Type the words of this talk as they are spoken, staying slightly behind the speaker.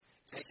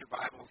Take your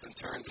Bibles and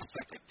turn to 2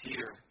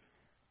 Peter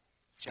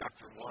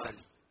chapter 1.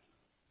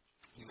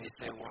 You may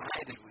say, why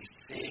did we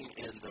sing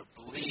in the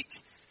bleak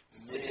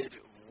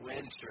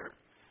midwinter?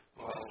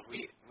 Well,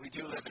 we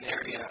do live in an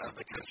area of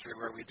the country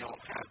where we don't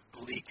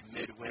have bleak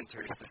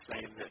midwinters the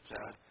same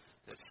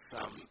that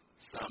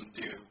some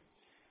do.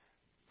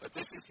 But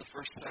this is the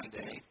first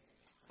Sunday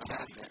of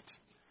Advent.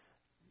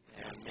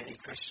 And many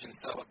Christians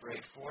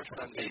celebrate 4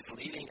 Sundays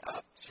leading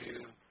up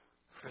to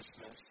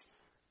Christmas,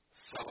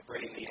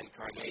 celebrating the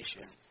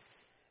Incarnation.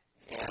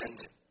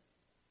 And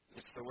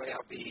it's the way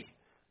I'll be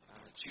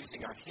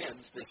choosing our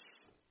hymns this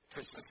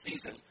Christmas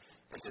season.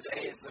 And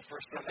today is the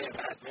first Sunday of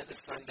Advent, the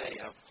Sunday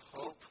of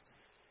hope,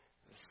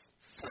 the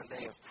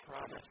Sunday of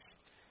promise.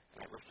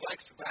 And it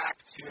reflects back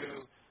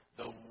to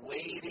the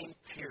waiting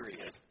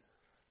period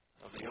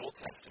of the Old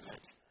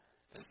Testament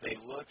as they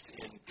looked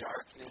in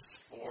darkness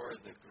for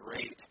the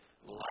great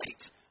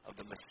light of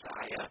the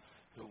Messiah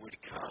who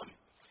would come.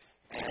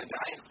 And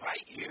I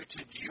invite you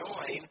to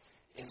join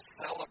in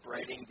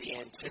celebrating the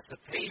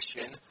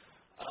anticipation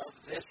of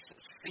this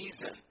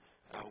season,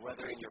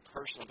 whether in your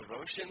personal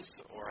devotions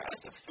or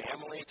as a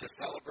family to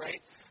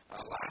celebrate.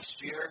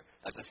 Last year,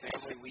 as a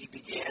family, we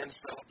began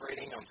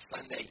celebrating on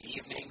Sunday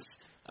evenings,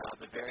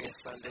 the various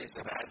Sundays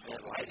of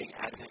Advent, lighting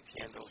Advent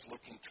candles,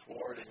 looking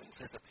toward an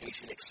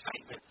anticipation,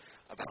 excitement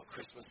about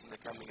Christmas and the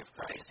coming of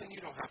Christ. And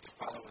you don't have to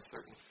follow a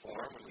certain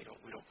form, and we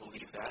don't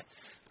believe that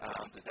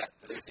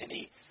there's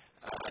any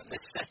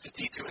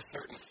necessity to a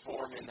certain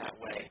form in that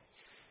way.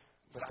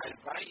 But I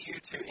invite you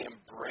to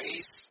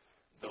embrace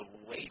the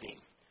waiting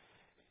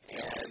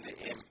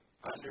and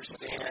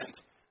understand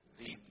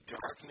the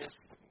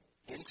darkness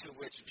into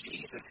which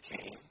Jesus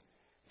came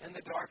and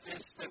the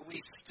darkness that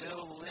we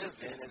still live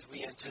in as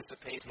we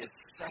anticipate his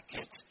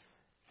second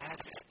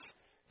advent,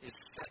 his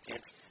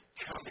second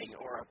coming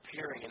or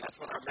appearing. And that's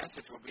what our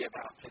message will be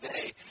about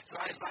today. So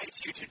I invite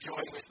you to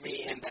join with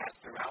me in that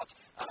throughout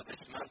this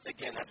month.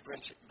 Again, as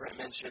Brent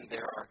mentioned,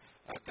 there are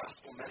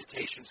gospel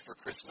meditations for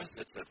Christmas.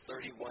 It's a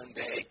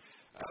 31-day,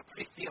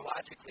 pretty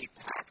theologically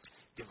packed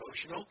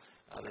devotional.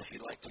 If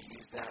you'd like to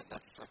use that,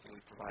 that's something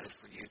we provided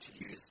for you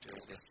to use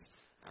during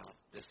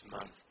this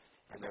month.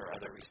 And there are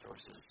other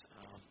resources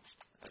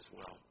as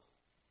well.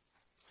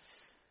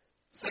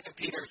 2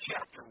 Peter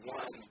chapter 1,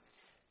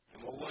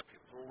 and we'll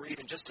read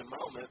in just a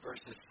moment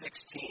verses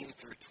 16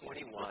 through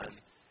 21,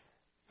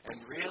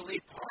 and really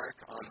park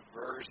on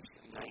verse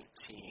 19.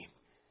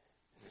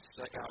 And it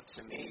stuck out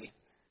to me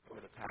over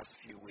the past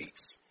few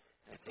weeks,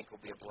 and I think will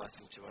be a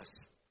blessing to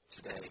us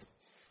today.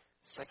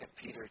 2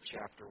 Peter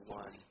chapter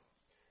 1,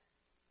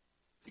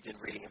 begin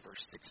reading in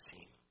verse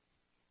 16.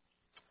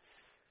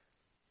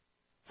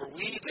 For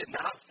we did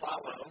not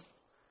follow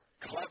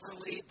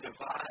cleverly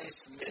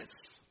devised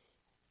myths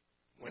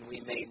when we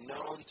made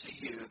known to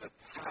you the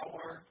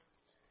power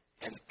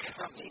and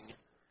coming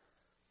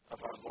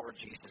of our Lord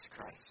Jesus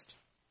Christ.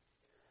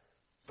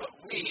 But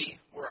we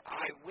were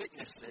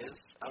eyewitnesses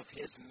of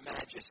his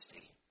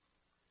majesty.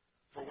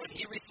 For when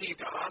he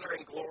received honor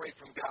and glory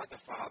from God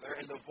the Father,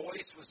 and the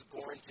voice was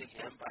borne to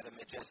him by the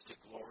majestic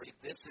glory,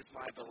 "This is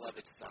my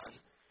beloved Son,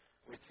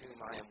 with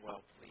whom I am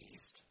well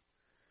pleased,"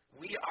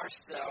 we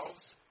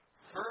ourselves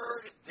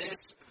heard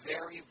this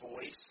very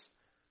voice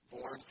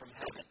borne from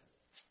heaven.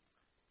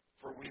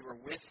 For we were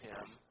with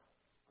him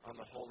on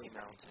the holy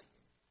mountain.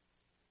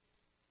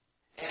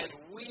 And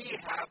we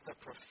have the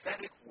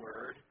prophetic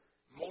word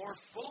more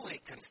fully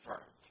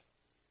confirmed,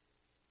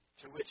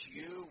 to which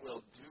you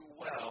will do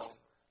well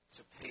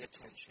to pay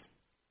attention,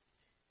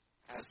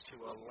 as to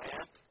a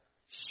lamp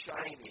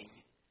shining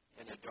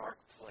in a dark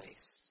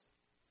place,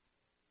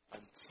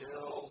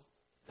 until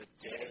the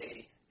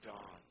day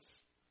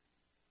dawns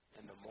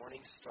and the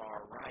morning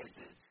star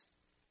rises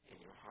in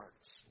your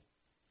hearts.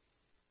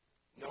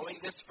 Knowing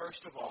this,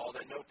 first of all,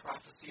 that no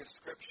prophecy of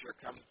Scripture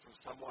comes from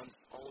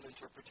someone's own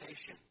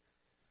interpretation.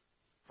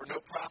 For no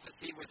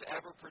prophecy was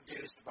ever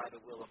produced by the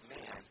will of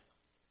man,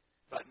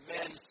 but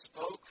men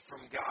spoke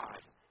from God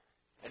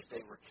as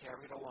they were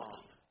carried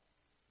along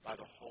by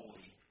the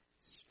Holy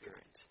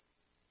Spirit.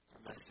 Our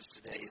message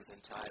today is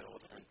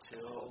entitled,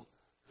 Until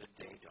the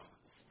Day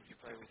Dawns. Would you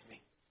pray with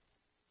me?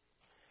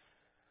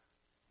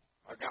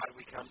 Our God,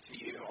 we come to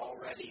you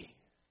already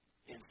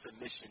in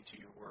submission to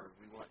your word.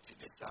 We want to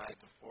decide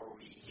before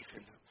we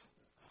even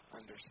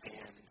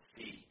understand and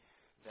see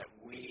that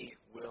we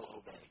will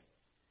obey.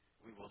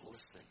 We will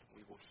listen.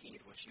 We will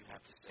heed what you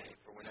have to say.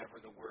 For whenever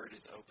the word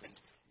is opened,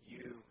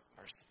 you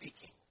are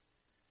speaking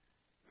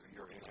through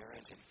your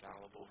inerrant,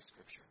 infallible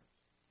Scripture.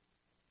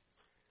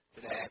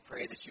 Today I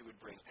pray that you would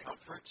bring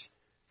comfort,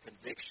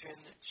 conviction,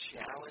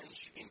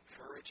 challenge,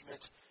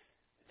 encouragement,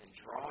 and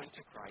drawing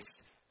to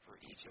Christ for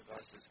each of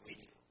us as we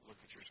look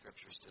at your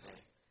Scriptures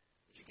today.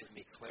 Would you give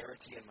me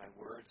clarity in my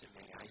words, and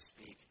may I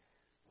speak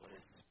what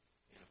is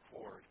in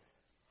accord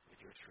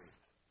with your truth.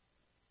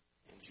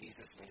 In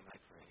Jesus' name I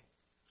pray.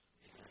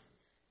 Amen.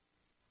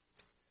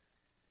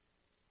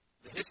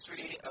 The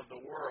history of the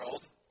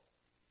world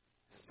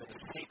has been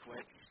a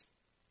sequence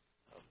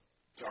of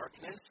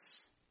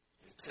darkness,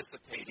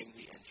 anticipating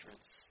the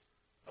entrance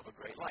of a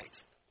great light.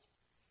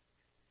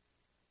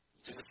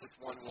 Genesis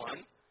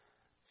 1:1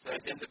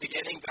 says, "In the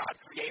beginning God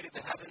created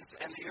the heavens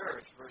and the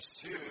earth." Verse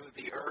 2,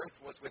 "The earth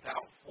was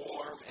without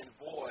form and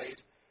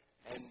void,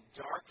 and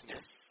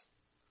darkness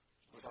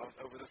was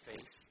over the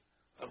face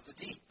of the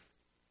deep."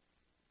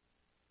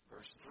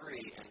 Verse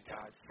 3, "And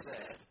God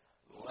said,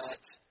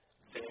 let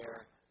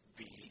there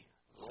be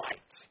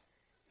light."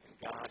 And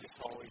God is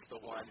always the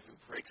one who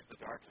breaks the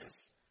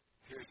darkness,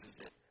 pierces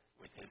it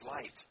with his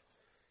light.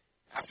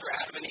 After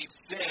Adam and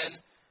Eve's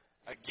sin,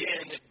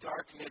 again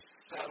darkness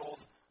settled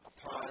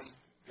upon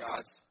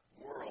God's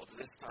world,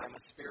 this time a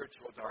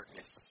spiritual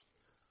darkness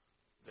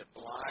that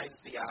blinds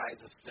the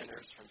eyes of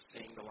sinners from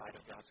seeing the light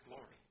of God's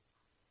glory.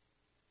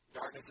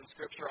 Darkness in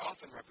Scripture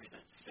often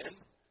represents sin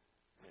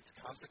and its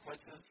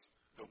consequences,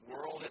 the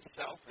world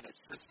itself and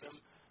its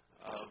system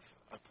of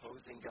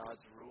opposing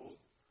God's rule.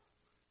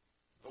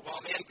 But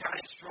while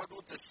mankind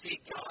struggled to see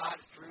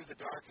God through the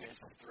darkness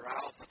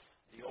throughout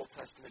the Old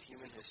Testament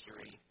human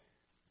history,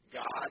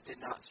 God did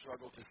not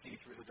struggle to see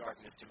through the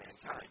darkness to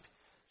mankind.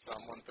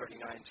 Psalm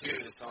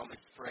 139:2, the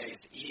psalmist's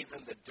phrase,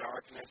 "Even the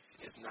darkness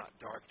is not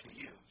dark to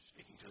you,"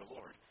 speaking to the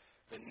Lord.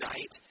 "The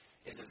night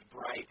is as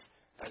bright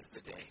as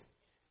the day."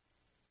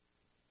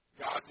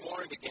 God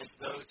warned against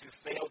those who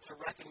failed to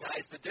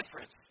recognize the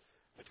difference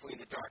between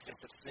the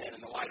darkness of sin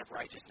and the light of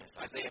righteousness.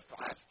 Isaiah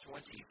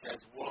 5:20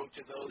 says, "Woe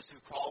to those who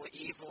call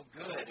evil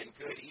good and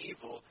good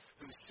evil,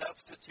 who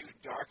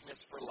substitute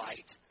darkness for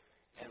light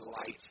and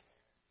light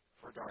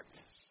for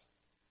darkness."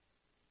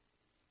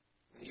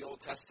 In the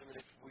Old Testament,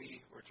 if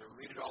we were to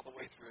read it all the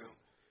way through,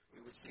 we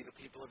would see the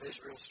people of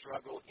Israel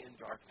struggle in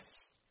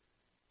darkness.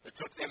 It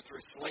took them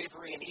through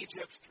slavery in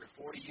Egypt, through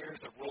 40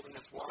 years of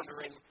wilderness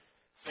wandering,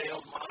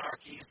 failed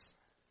monarchies,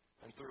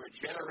 and through a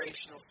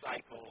generational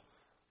cycle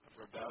of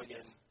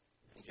rebellion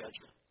and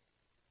judgment.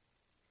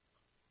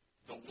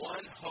 The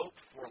one hope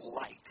for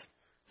light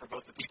for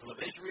both the people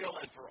of Israel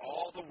and for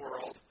all the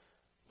world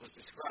was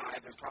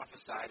described and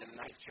prophesied in the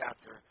 9th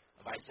chapter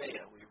of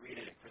Isaiah. We read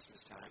it at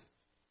Christmas time.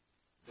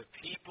 "The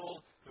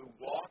people who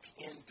walk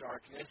in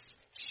darkness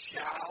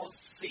shall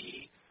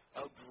see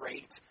a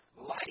great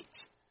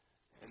light."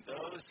 And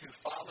those who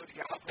followed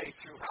Yahweh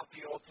throughout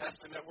the Old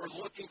Testament were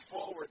looking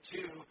forward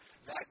to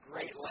that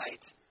great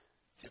light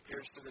to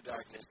pierce through the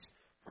darkness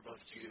for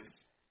both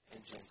Jews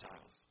and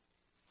Gentiles.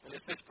 And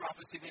it's this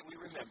prophecy that we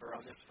remember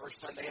on this first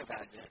Sunday of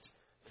Advent,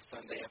 the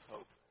Sunday of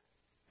hope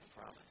and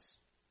promise.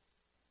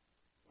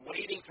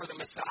 Waiting for the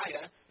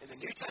Messiah in the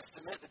New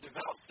Testament, the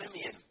devout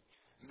Simeon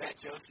met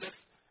Joseph,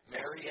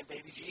 Mary, and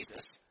baby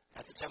Jesus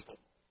at the temple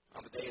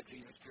on the day of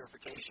Jesus'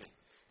 purification.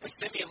 And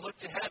Simeon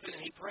looked to heaven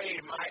and he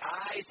prayed, "My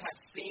eyes have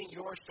seen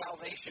your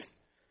salvation,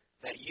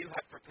 that you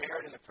have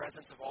prepared in the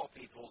presence of all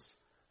peoples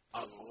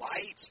a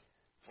light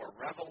for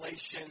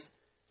revelation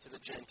to the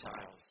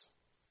Gentiles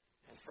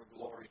and for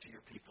glory to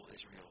your people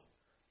Israel."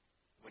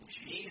 When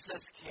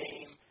Jesus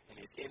came in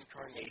his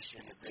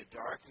incarnation, the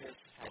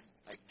darkness had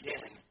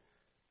again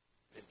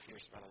been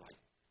pierced by the light.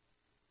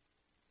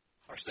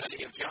 Our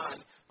study of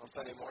John on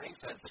Sunday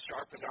mornings has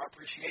sharpened our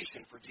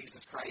appreciation for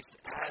Jesus Christ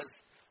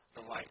as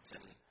the light.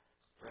 And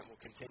Brent will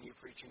continue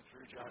preaching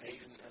through John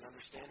 8 and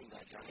understanding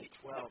that. John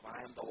 8:12,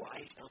 "I am the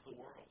light of the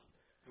world.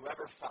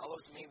 Whoever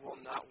follows me will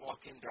not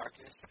walk in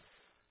darkness,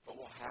 but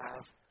will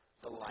have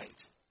the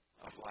light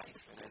of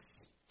life." And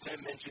as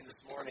Tim mentioned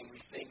this morning, we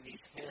sing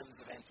these hymns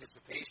of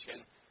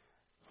anticipation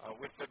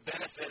with the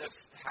benefit of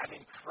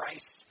having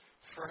Christ's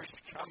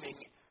first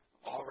coming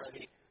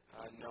already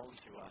known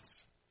to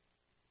us.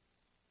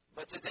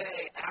 But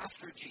today,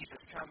 after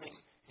Jesus'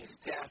 coming, his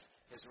death,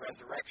 his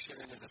resurrection,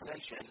 and his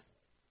ascension,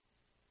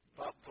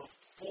 but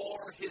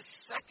before his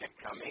second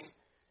coming,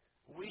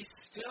 we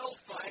still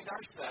find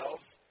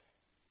ourselves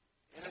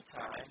in a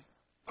time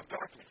of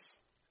darkness.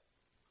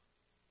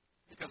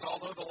 Because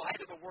although the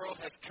light of the world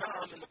has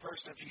come in the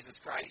person of Jesus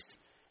Christ,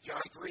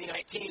 John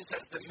 3:19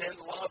 says that men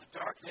love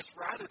darkness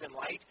rather than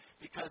light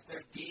because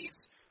their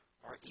deeds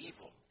are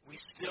evil. We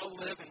still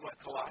live in what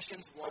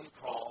Colossians 1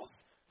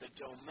 calls the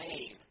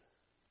domain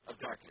of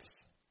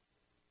darkness.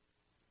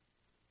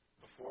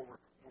 Before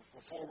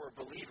we're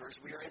believers,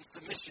 we are in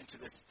submission to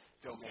this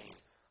domain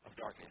of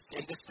darkness.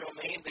 In this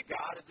domain, the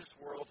god of this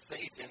world,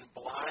 Satan,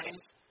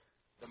 blinds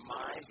the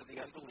minds of the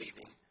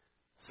unbelieving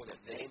so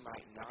that they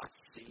might not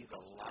see the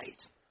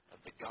light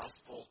of the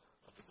gospel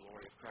of the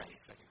glory of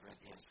Christ, 2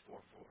 Corinthians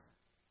 4:4.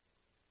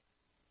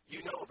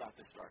 You know about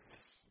this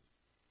darkness.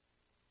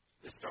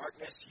 This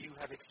darkness you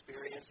have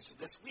experienced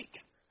this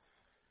week.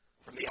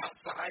 From the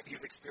outside,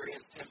 you've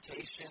experienced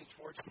temptation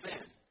towards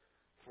sin,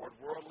 toward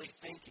worldly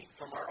thinking.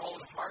 From our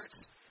own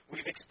hearts,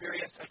 we've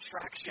experienced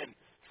attraction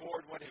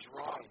toward what is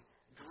wrong,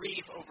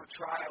 grief over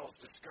trials,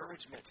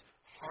 discouragement,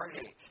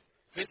 heartache.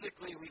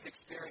 Physically, we've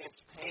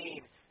experienced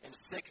pain and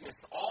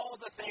sickness, all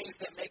the things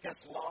that make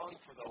us long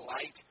for the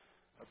light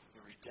of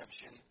the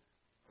redemption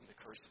from the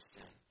curse of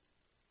sin.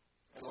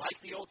 And like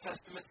the Old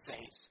Testament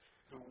saints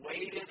who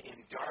waited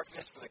in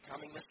darkness for the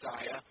coming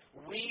Messiah,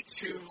 we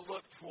too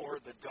look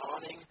toward the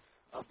dawning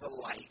of the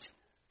light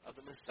of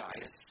the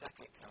Messiah's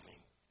second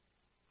coming.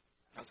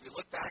 As we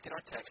look back at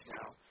our text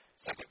now,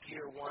 2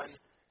 Peter 1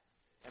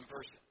 and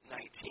verse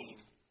 19,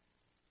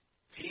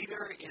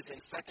 Peter is in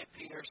 2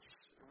 Peter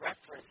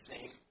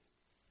referencing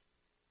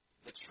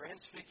the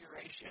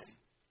transfiguration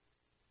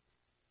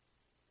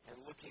and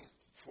looking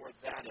for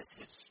that as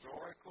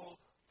historical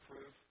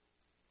proof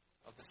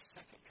of the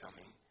second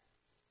coming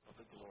of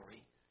the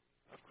glory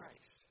of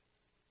Christ.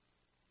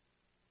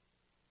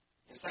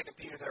 In 2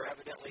 Peter, there are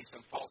evidently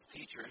some false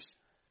teachers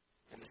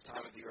in this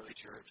time of the early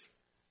church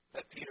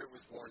that Peter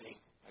was warning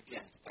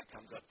against. That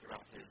comes up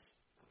throughout his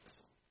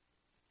epistle.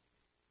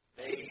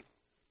 They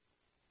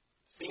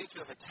seem to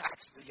have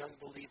attacked the young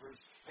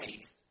believer's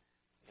faith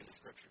in the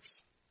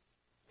Scriptures.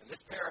 In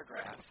this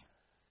paragraph,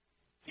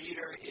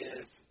 Peter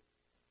is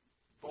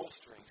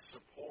bolstering,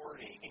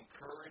 supporting,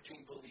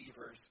 encouraging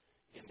believers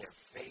in their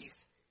faith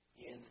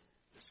in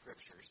the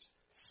Scriptures,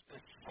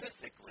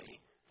 specifically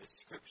the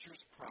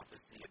Scriptures'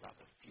 prophecy about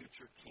the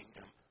future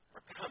kingdom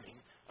or coming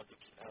of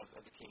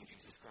the King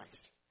Jesus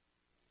Christ.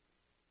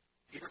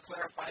 Peter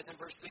clarifies in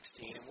verse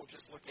 16, and we'll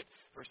just look at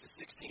verses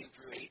 16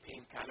 through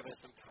 18 kind of as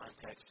some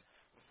context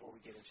before we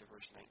get into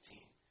verse 19.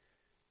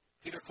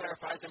 Peter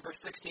clarifies in verse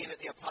 16 that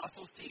the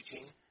apostles'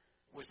 teaching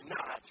was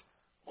not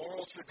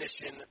oral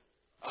tradition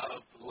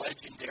of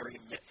legendary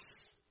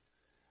myths.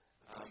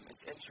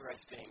 It's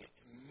interesting.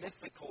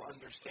 Mythical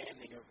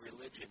understanding of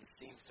religion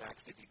seems to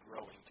actually be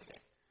growing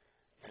today.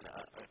 And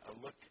a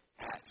look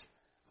at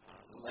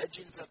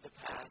legends of the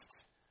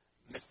past,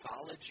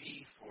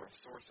 mythology for a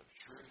source of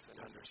truth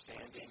and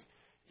understanding.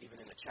 Even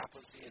in the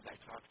chaplaincy, as I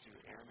talked to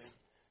airmen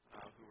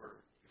who were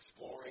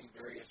exploring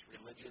various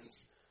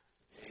religions,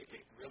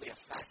 really a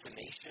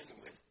fascination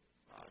with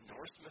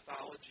Norse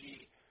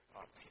mythology,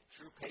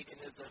 true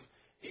paganism,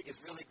 is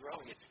really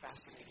growing. It's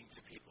fascinating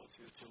to people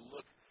to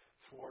look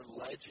for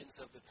legends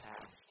of the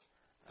past,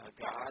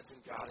 gods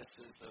and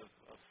goddesses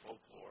of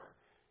folklore,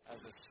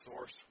 as a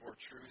source for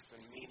truth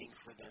and meaning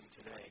for them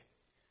today.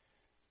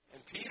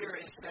 And Peter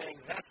is saying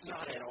that's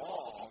not at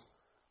all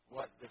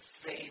what the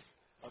faith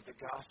of the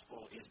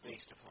gospel is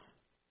based upon.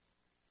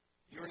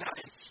 You're not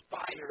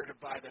inspired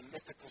by the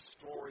mythical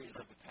stories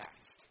of the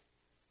past.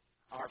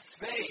 Our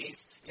faith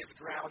is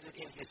grounded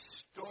in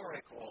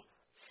historical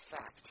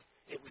fact.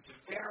 It was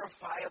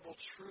verifiable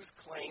truth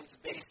claims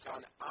based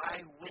on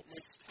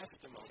eyewitness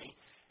testimony,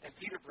 and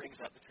Peter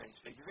brings up the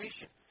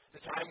transfiguration. The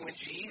time when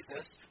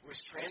Jesus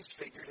was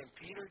transfigured, and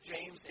Peter,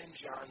 James, and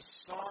John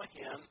saw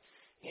him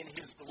in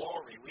his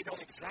glory. We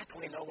don't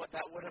exactly know what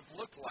that would have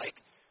looked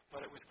like,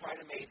 but it was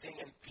quite amazing,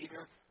 and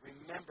Peter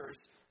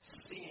remembers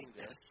seeing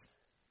this.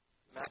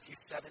 Matthew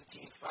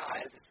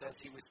 17:5, it says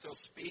he was still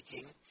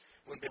speaking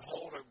when,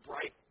 behold, a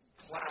bright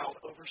cloud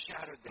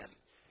overshadowed them.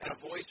 And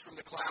a voice from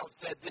the cloud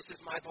said, "This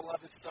is my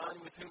beloved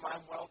Son, with whom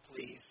I'm well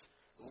pleased.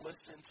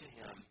 Listen to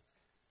him."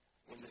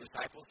 When the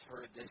disciples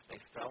heard this, they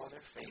fell on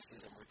their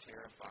faces and were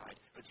terrified.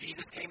 But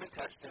Jesus came and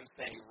touched them,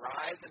 saying,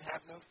 "Rise and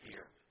have no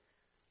fear."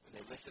 When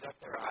they lifted up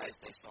their eyes,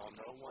 they saw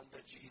no one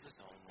but Jesus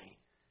only.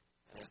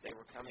 And as they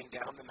were coming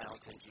down the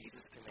mountain,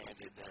 Jesus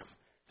commanded them,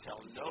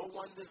 "Tell no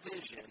one the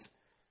vision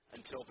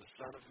until the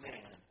Son of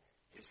Man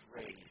is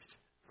raised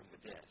from the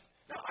dead."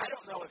 Now, I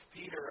don't know if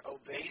Peter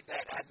obeyed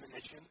that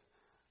admonition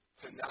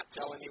to not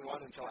tell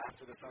anyone until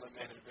after the Son of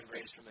Man had been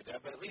raised from the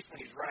dead, but at least when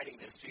he's writing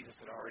this, Jesus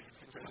had already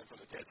been risen from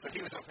the dead. So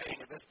he was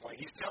obeying at this point.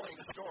 He's telling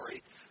the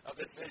story of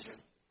this vision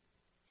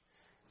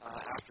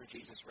after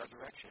Jesus'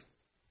 resurrection.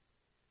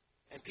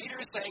 And Peter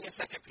is saying in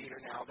 2 Peter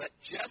now that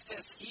just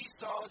as he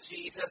saw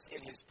Jesus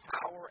in his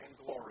power and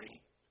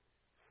glory,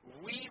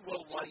 we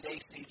will one day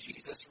see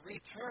Jesus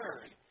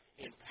return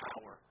in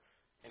power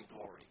and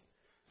glory.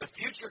 The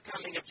future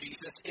coming of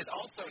Jesus is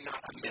also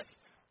not a myth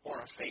or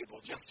a fable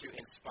just to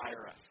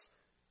inspire us.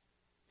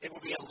 It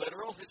will be a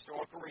literal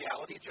historical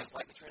reality just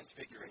like the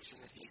transfiguration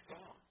that he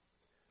saw.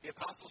 The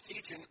apostles'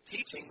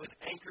 teaching was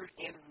anchored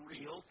in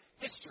real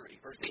history.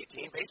 Verse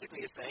 18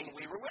 basically is saying,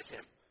 we were with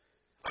him.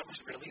 I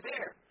was really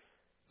there.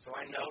 So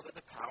I know that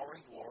the power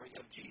and glory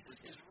of Jesus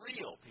is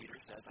real, Peter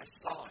says. I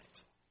saw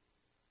it.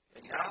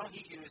 And now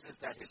he uses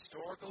that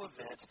historical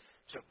event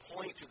to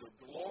point to the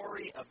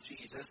glory of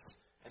Jesus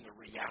and the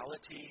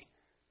reality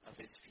of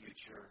his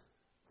future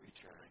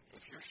return.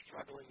 If you're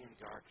struggling in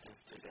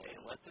darkness today,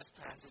 let this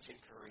passage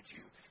encourage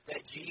you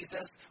that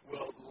Jesus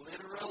will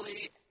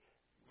literally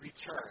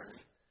return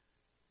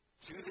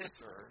to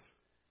this earth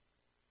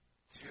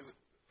to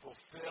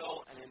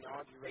fulfill and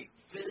inaugurate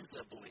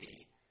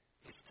visibly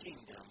his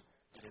kingdom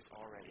that has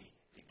already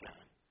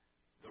begun.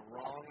 The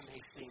wrong may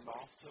seem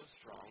off so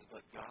strong,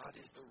 but God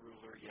is the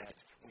ruler yet.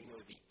 We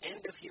know the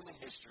end of human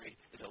history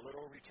is a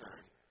literal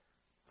return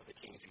of the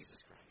King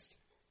Jesus Christ.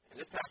 And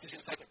this passage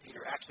in 2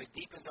 Peter actually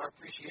deepens our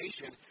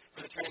appreciation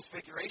for the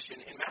transfiguration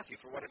in Matthew,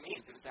 for what it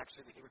means. It was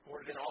actually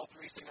recorded in all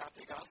three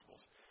synoptic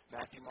Gospels,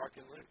 Matthew, Mark,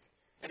 and Luke.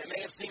 And it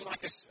may have seemed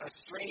like a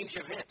strange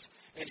event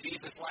in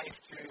Jesus' life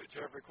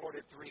to have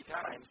recorded three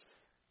times.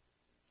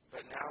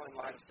 But now in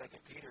light of 2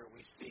 Peter,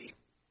 we see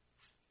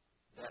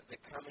that the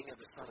coming of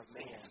the Son of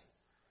Man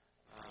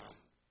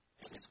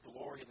and his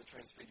glory in the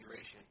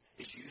transfiguration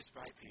is used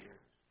by Peter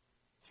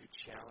to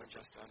challenge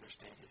us to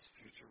understand his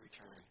future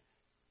return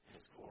and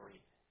his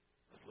glory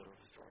as literal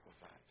historical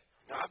fact.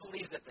 Now, I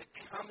believe that the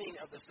coming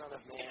of the Son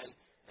of Man,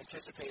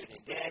 anticipated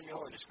in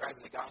Daniel and described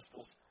in the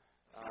Gospels,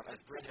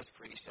 as Brent has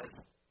preached,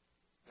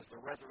 as the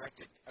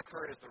resurrected,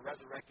 occurred as the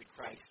resurrected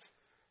Christ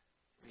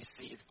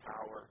received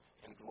power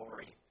and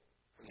glory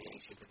from the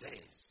Ancient of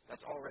Days.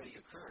 That's already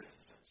occurred in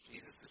a sense.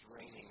 Jesus is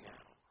reigning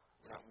now.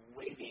 We're not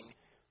waiting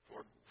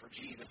for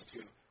Jesus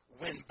to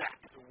win back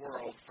the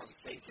world from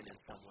Satan in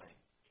some way.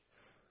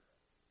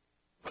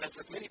 But as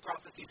with many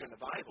prophecies in the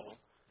Bible,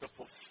 the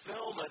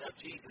fulfillment of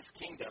Jesus'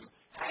 kingdom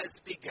has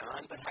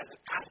begun, but has an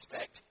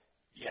aspect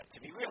yet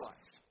to be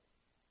realized.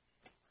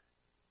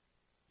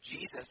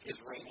 Jesus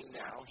is reigning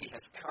now. He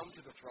has come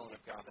to the throne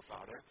of God the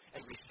Father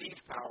and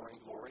received power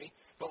and glory.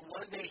 But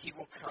one day he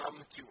will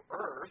come to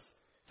earth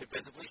to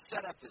visibly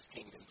set up this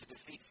kingdom, to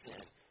defeat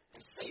sin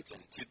and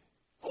Satan, to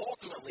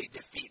ultimately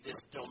defeat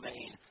this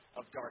domain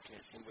of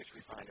darkness in which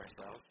we find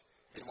ourselves,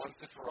 and once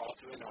and for all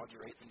to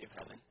inaugurate the new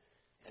heaven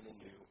and the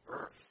new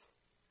earth.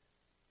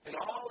 And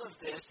all of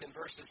this in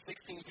verses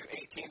 16 through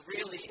 18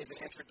 really is an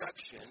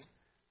introduction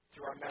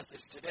to our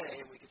message today,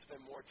 and we could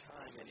spend more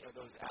time in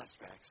those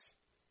aspects.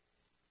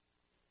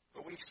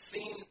 But we've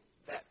seen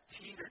that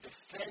Peter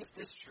defends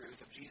this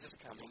truth of Jesus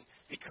coming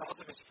because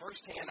of his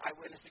firsthand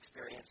eyewitness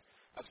experience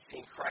of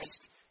seeing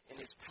Christ in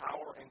his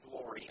power and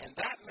glory. And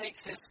that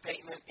makes his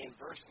statement in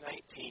verse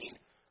 19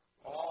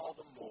 all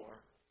the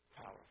more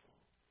powerful.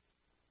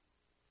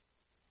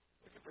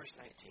 Look at verse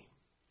 19.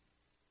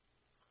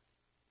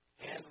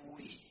 And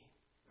we,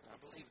 and I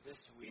believe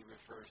this we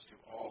refers to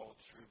all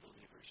true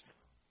believers now.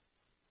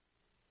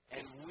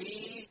 And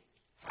we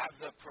have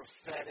the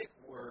prophetic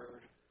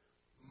word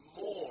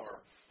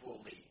more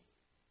fully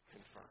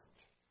confirmed.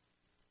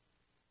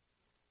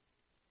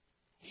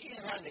 He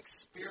had an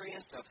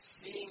experience of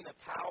seeing the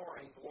power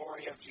and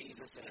glory of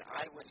Jesus in an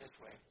eyewitness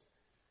way.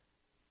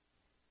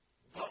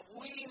 But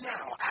we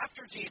now,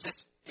 after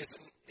Jesus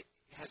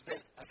has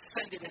been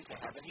ascended into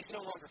heaven, he's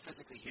no longer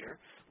physically here,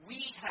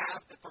 we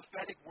have the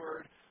prophetic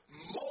word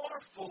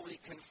more fully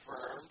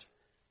confirmed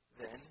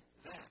than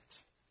that.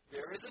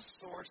 There is a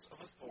source of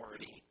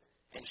authority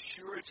and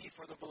surety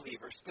for the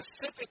believer,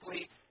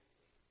 specifically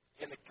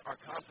in our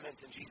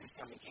confidence in Jesus'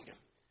 coming kingdom,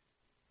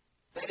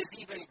 that is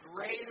even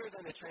greater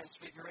than the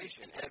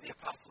transfiguration and the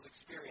apostles'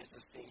 experience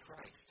of seeing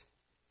Christ.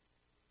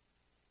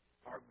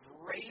 Our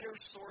greater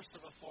source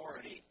of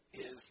authority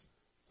is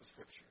the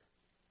Scripture.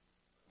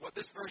 What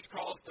this verse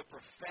calls the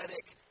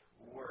prophetic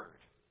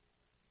word.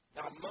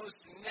 Now,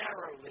 most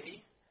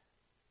narrowly,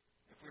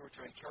 if we were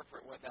to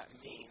interpret what that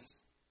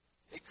means,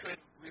 it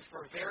could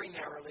refer very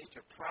narrowly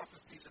to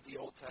prophecies of the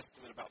Old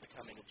Testament about the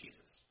coming of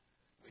Jesus.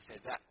 We say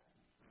that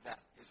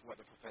is what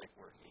the prophetic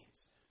word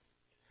means.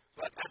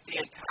 But as the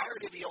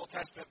entirety of the Old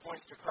Testament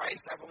points to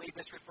Christ, I believe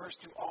this refers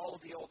to all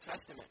of the Old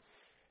Testament.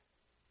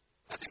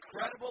 As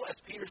incredible as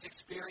Peter's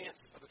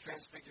experience of the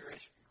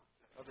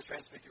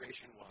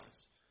Transfiguration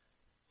was,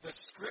 the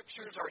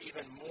Scriptures are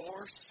even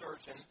more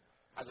certain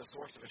as a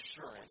source of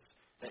assurance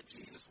that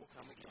Jesus will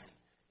come again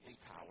in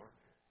power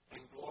and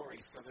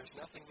glory. So there's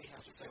nothing we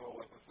have to say, well,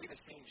 if we'd have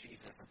seen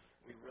Jesus,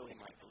 we really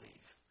might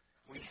believe.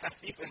 We have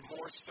even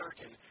more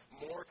certain,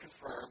 more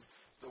confirmed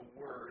the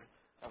Word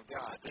of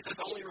God. This is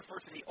only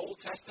referred to the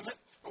Old Testament,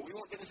 but we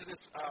won't get into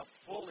this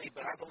fully,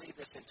 but I believe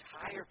this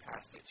entire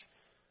passage,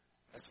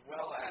 as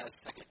well as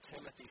 2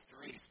 Timothy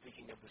 3,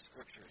 speaking of the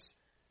Scriptures,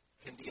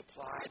 can be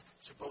applied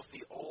to both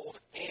the Old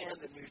and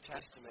the New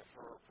Testament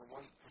for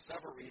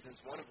several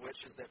reasons, one of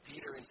which is that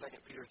Peter in 2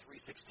 Peter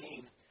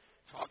 3:16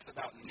 talks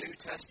about New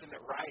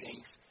Testament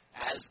writings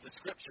as the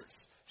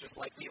Scriptures, just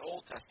like the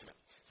Old Testament.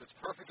 So it's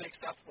perfectly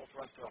acceptable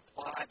for us to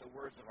apply the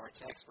words of our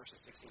text, verses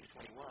 16 to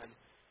 21,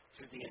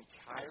 to the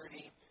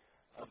entirety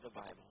of the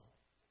Bible.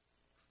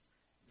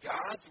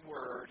 God's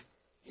Word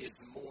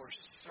is more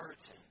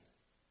certain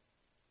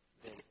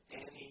than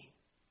any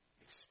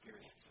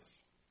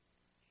experiences.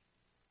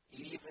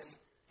 Even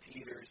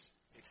Peter's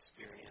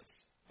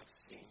experience of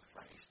seeing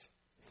Christ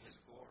in his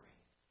glory.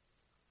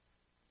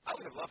 I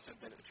would have loved to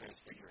have been at the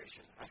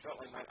Transfiguration. I felt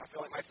like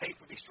my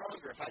faith would be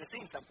stronger if I'd have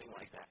seen something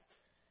like that.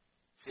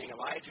 Seeing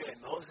Elijah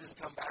and Moses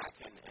come back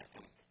and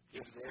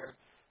give their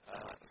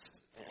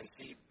and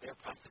see their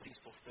prophecies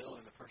fulfilled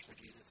in the person of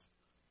Jesus.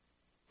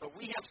 But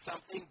we have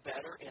something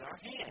better in our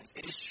hands.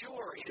 It is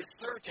sure, it is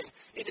certain,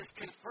 it is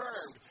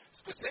confirmed.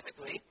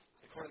 Specifically,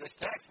 according to this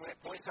text, when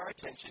it points our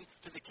attention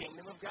to the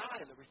kingdom of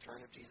God and the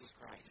return of Jesus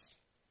Christ.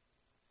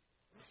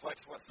 It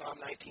reflects what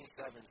Psalm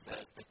 19:7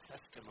 says, the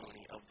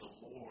testimony of the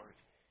Lord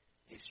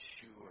is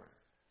sure,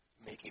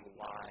 making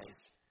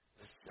wise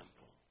the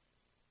simple.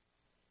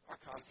 Our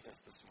confidence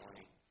this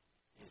morning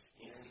is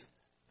in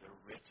the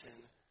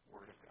written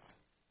Word of God.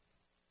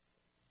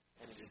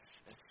 And it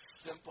is as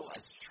simple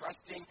as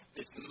trusting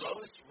this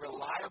most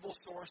reliable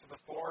source of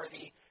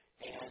authority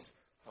and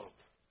hope.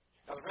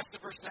 Now, the rest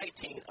of verse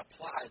 19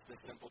 applies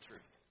this simple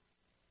truth.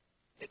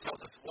 It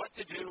tells us what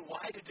to do,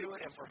 why to do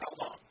it, and for how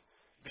long.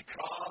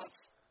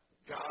 Because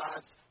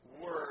God's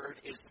Word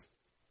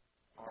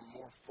are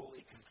more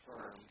fully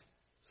confirmed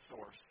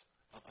source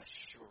of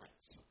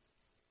assurance.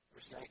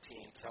 Verse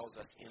 19 tells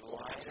us, in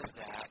light of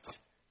that,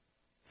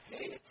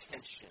 pay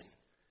attention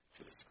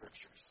to the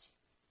Scriptures.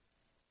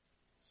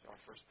 So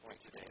our first point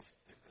today,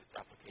 if it's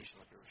application,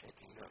 if you're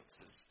taking notes,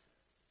 is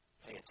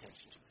pay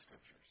attention to the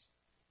Scriptures.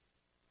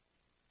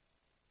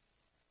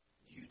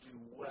 You do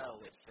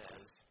well, it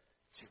says,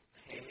 to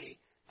pay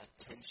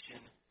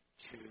attention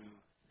to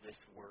this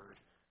word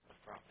of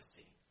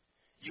prophecy.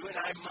 You and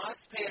I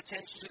must pay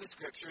attention to the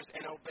Scriptures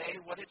and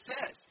obey what it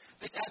says.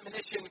 This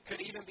admonition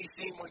could even be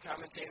seen, one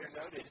commentator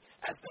noted,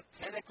 as the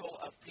pinnacle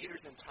of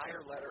Peter's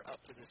entire letter up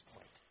to this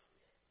point.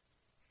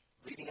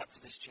 Leading up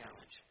to this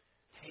challenge,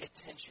 pay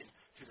attention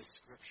to the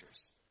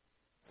Scriptures.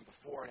 And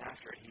before and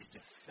after it, he's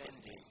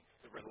defending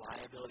the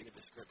reliability of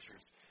the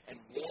Scriptures and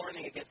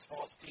warning against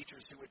false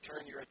teachers who would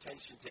turn your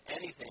attention to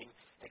anything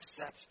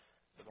except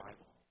the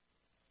Bible.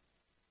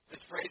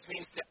 This phrase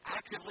means to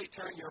actively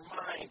turn your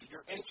mind,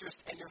 your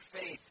interest, and your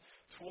faith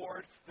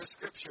toward the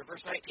Scripture.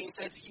 Verse 19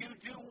 says, you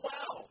do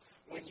well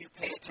when you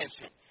pay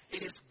attention.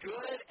 It is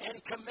good and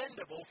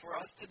commendable for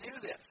us to do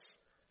this.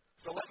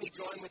 So let me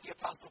join with the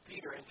Apostle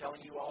Peter in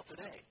telling you all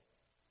today.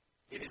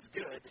 It is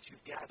good that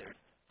you've gathered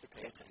to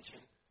pay attention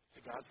to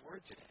God's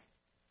Word today.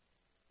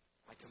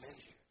 I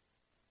commend you.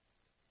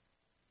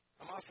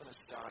 I'm often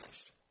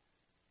astonished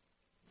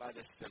by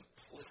the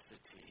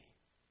simplicity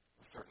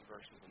of certain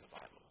verses in the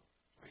Bible.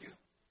 Are you?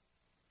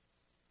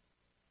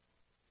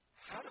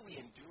 How do we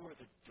endure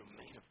the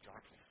domain of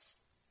darkness?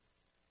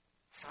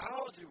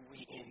 How do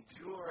we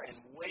endure and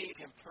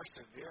wait in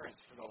perseverance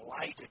for the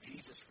light of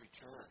Jesus'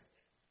 return?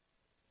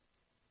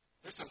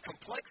 There's some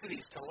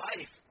complexities to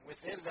life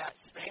within that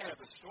span of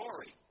the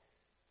story.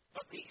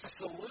 But the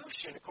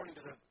solution, according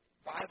to the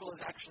Bible,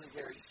 is actually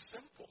very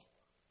simple.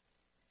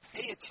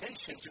 Pay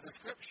attention to the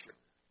Scripture.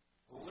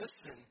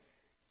 Listen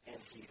and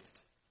heed it.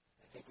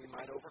 I think we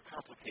might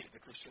overcomplicate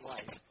the Christian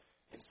life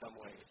in some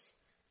ways.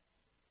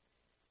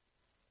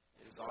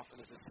 It is often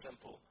as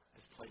simple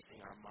as placing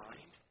our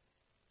mind,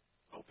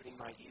 opening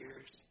my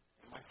ears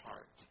and my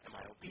heart, and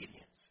my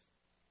obedience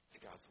to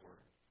God's Word.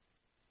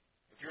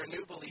 If you're a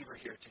new believer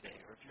here today,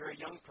 or if you're a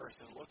young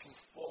person looking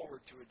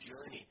forward to a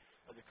journey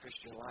of the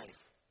Christian life,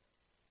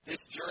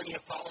 this journey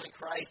of following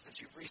Christ that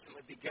you've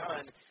recently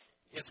begun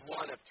is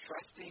one of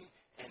trusting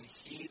and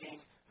heeding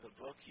the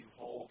book you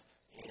hold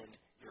in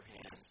your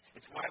hands.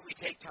 It's why we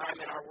take time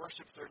in our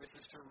worship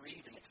services to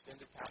read an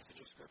extended passage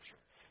of Scripture.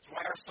 It's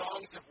why our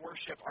songs of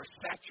worship are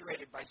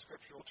saturated by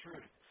scriptural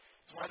truth.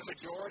 It's why the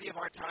majority of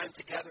our time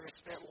together is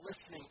spent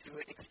listening to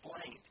it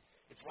explained.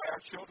 It's why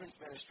our children's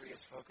ministry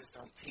is focused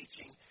on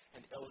teaching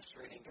and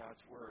illustrating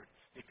God's Word.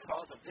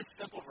 Because of this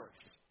simple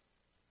verse,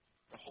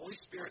 the Holy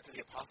Spirit through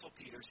the Apostle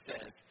Peter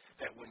says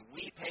that when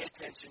we pay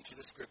attention to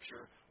the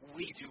Scripture,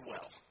 we do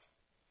well.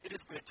 It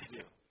is good to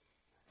do.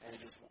 And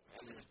it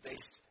is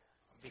based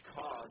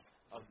because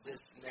of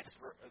this next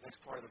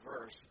part of the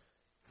verse,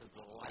 because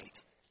the light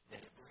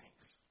that it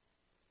brings.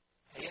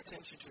 Pay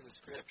attention to the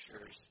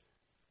Scriptures.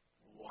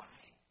 Why?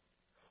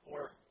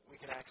 Or we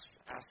can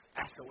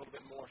ask a little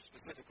bit more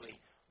specifically,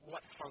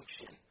 what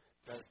function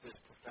does this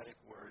prophetic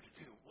word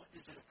do? What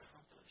does it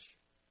accomplish?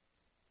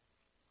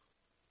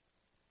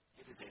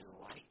 It is a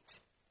light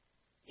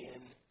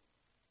in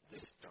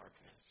this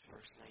darkness.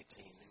 Verse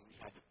 19, and we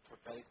have the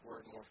prophetic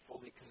word more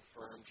fully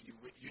confirmed.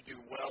 You do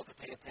well to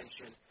pay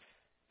attention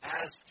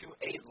as to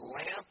a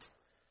lamp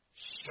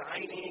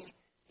shining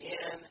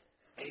in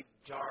a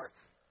dark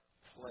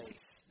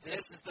place.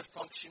 This is the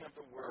function of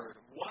the Word.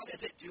 What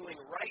is it doing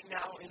right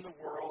now in the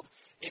world?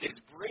 It is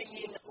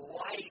bringing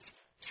light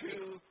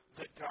to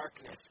the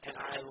darkness. And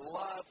I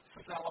love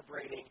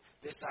celebrating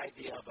this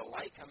idea of the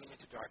light coming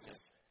into darkness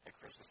at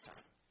Christmas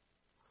time.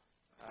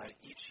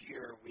 Each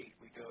year we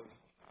go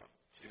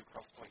to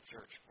Crosspoint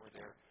Church for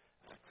their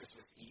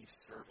Christmas Eve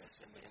service,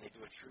 and they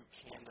do a true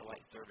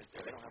candlelight service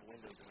there. They don't have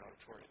windows in the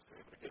auditorium, so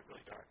they're able to get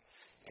really dark.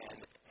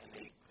 And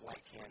they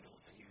light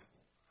candles, and you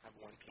have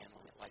one candle,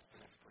 and it lights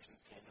the next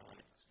person's candle, and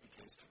it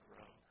begins to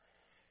grow.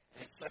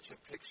 And it's such a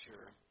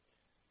picture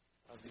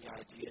of the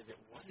idea that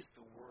what is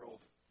the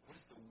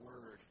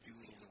Word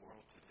doing in the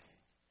world today?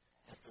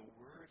 As the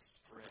Word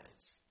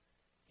spreads,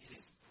 it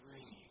is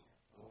bringing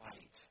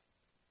light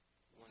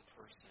one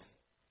person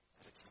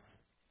at a time.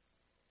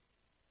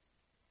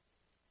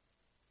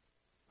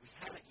 We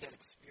haven't yet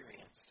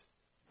experienced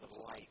the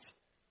light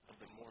of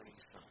the morning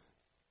sun.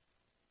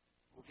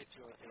 We'll get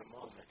to it in a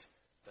moment,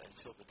 but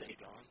until the day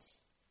dawns,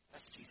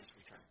 that's Jesus'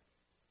 return.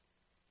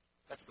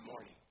 That's the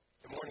morning.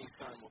 The morning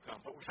sun will come,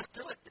 but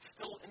it's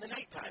still in the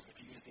nighttime, if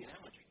you use the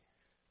analogy.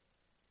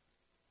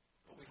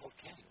 But we hold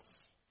candles,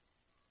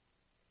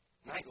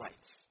 night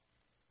lights,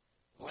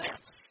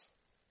 lamps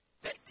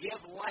that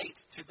give light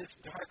to this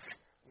dark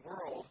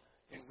world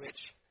in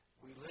which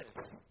we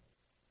live.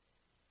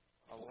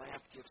 A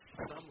lamp gives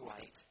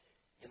sunlight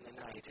in the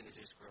night, and it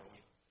is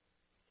growing.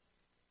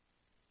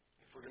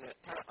 If we're going to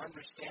kind of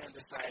understand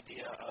this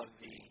idea of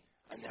the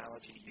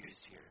analogy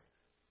used here,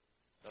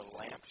 the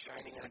lamp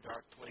shining in a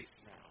dark place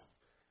now,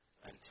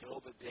 until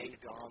the day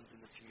dawns in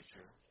the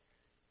future,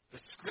 the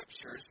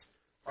Scriptures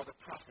are the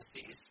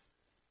prophecies.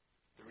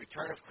 The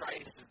return of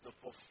Christ is the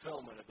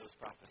fulfillment of those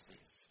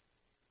prophecies.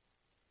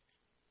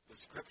 The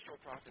scriptural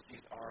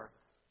prophecies are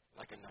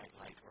like a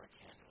nightlight or a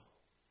candle,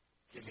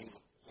 giving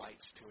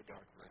light to a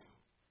dark room.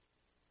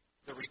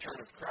 The return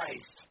of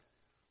Christ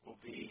will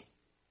be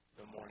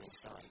the morning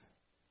sun.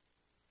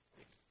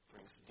 It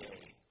brings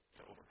day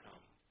to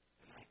overcome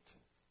the night.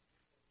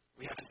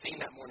 We haven't seen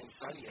that morning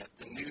sun yet.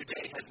 The new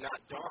day has not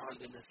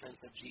dawned in the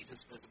sense of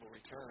Jesus' visible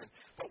return.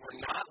 But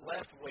we're not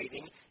left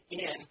waiting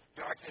in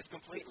darkness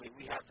completely.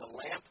 We have the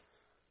lamp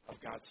of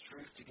God's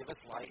truth to give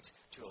us light,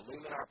 to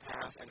illumine our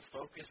path, and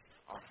focus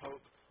our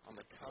hope on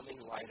the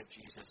coming light of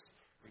Jesus'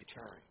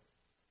 return.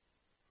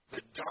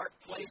 The dark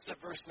place of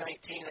verse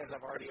 19, as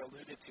I've already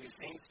alluded to,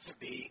 seems to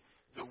be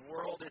the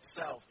world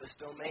itself, this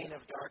domain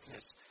of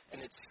darkness,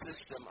 and its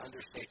system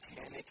under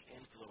satanic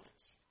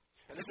influence.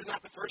 And this is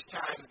not the first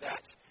time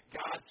that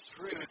God's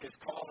truth is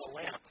called a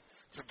lamp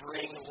to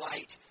bring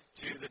light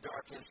to the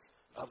darkness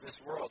of this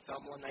world.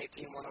 Psalm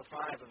 119,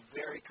 105, a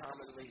very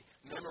commonly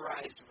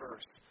memorized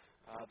verse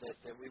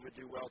that we would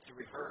do well to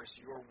rehearse.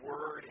 Your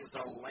word is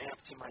a lamp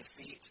to my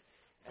feet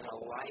and a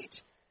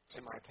light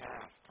to my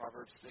path.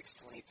 Proverbs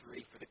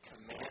 6:23, for the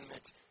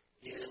commandment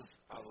is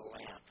a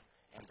lamp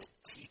and the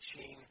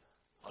teaching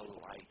a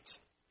light.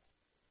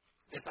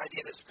 This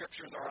idea that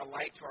scriptures are a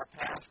light to our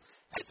path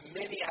has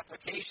many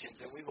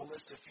applications, and we will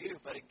list a few.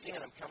 But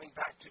again, I'm coming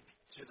back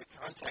to the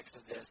context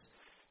of this.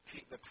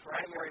 The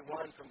primary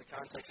one from the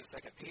context of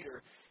 2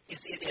 Peter is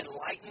it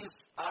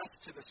enlightens us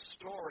to the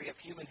story of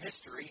human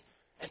history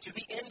and to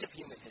the end of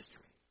human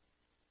history.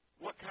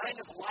 What kind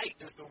of light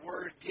does the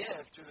Word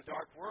give to the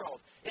dark world?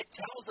 It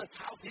tells us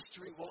how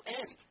history will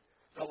end.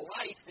 The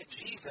light that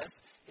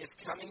Jesus is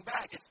coming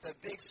back. It's the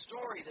big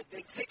story, the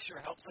big picture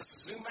helps us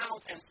zoom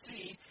out and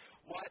see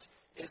what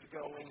is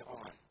going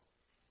on.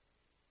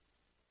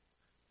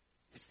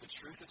 It's the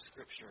truth of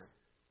Scripture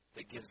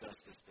that gives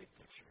us this big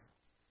picture.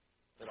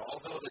 That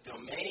although the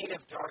domain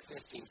of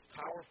darkness seems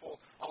powerful,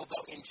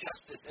 although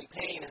injustice and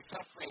pain and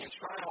suffering and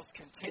trials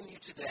continue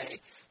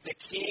today, the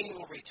King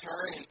will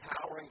return in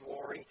power and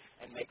glory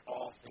and make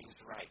all things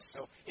right.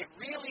 So it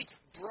really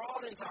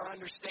broadens our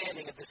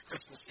understanding of this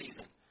Christmas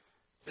season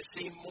to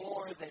see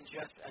more than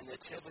just a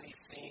nativity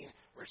scene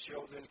where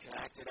children can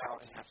act it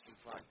out and have some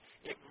fun.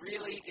 It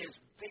really is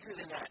bigger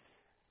than that.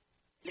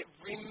 It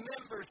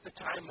remembers the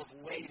time of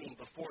waiting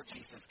before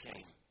Jesus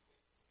came.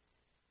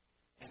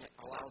 And it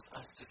allows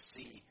us to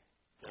see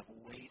the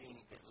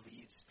waiting that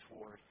leads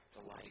toward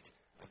the light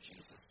of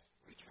Jesus'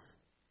 return.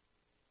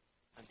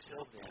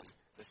 Until then,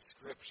 the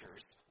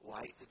Scriptures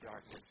light the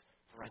darkness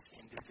for us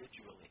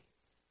individually.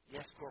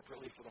 Yes,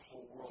 corporately for the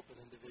whole world, but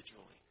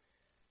individually.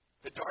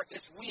 The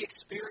darkness we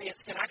experience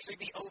can actually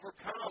be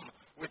overcome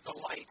with the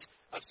light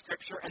of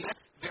Scripture, and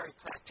that's very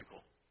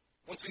practical.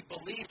 Once we've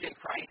believed in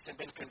Christ and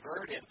been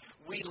converted,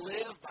 we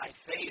live by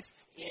faith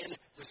in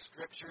the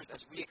Scriptures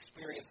as we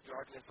experience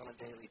darkness on a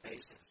daily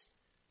basis.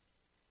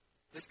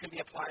 This can be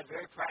applied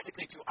very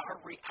practically to our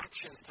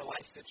reactions to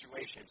life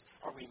situations.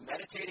 Are we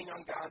meditating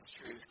on God's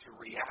truth to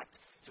react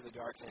to the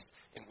darkness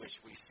in which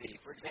we see?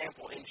 For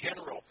example, in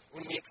general,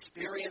 when we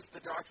experience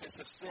the darkness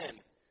of sin,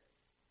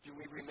 do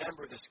we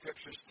remember the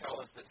Scriptures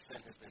tell us that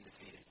sin has been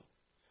defeated?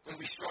 When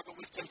we struggle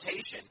with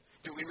temptation,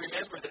 do we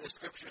remember that the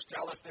Scriptures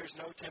tell us there's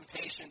no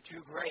temptation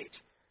too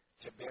great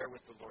to bear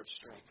with the Lord's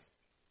strength?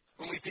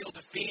 When we feel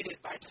defeated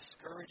by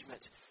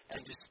discouragement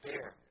and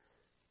despair,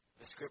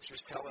 the Scriptures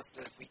tell us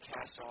that if we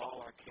cast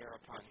all our care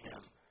upon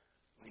Him,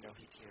 we know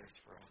He cares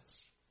for us.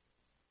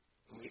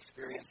 When we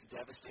experience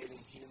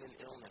devastating human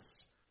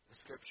illness, the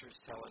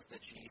Scriptures tell us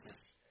that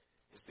Jesus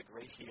is the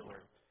great healer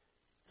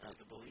and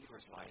the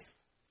believer's life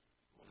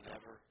will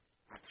never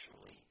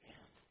actually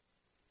end.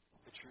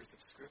 The truth of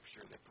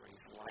Scripture that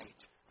brings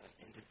light on an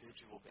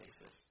individual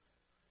basis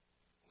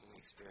when we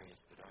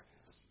experience the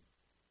darkness.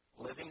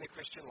 Living the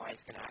Christian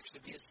life can actually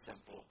be as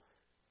simple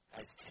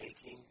as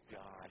taking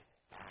God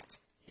at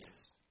His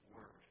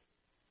word.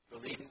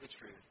 Believing the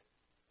truth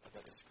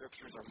that the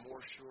Scriptures are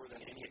more sure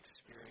than any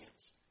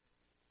experience.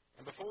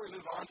 And before we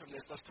move on from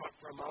this, let's talk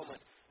for a moment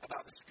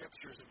about the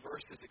Scriptures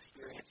versus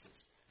experiences.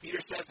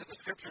 Peter says that the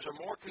Scriptures are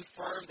more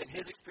confirmed than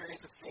his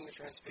experience of seeing the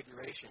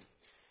Transfiguration.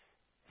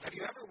 Have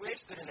you ever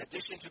wished that in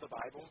addition to the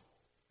Bible,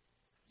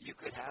 you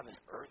could have an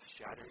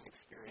earth-shattering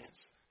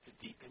experience to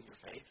deepen your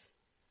faith?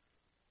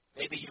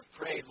 Maybe you've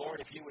prayed,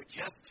 Lord, if you would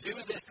just do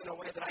this in a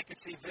way that I could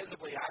see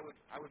visibly, I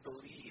would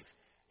believe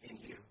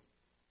in you.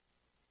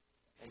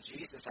 And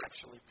Jesus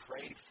actually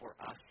prayed for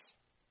us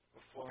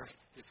before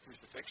his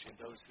crucifixion,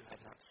 those who had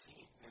not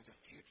seen, and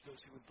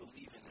those who would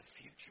believe in the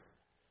future.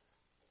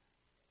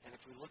 And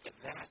if we look at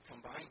that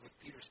combined with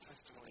Peter's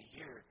testimony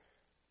here,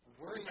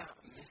 we're not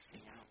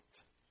missing out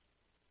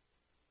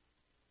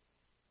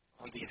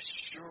on the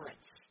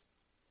assurance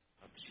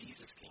of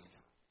Jesus'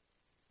 kingdom.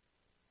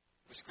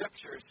 The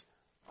Scriptures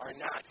are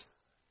not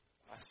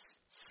a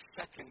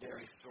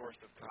secondary source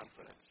of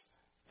confidence,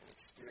 and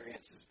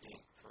experience is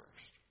being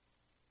first.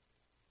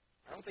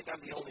 I don't think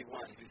I'm the only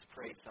one who's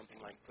prayed something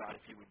like, God,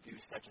 if you would do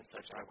such and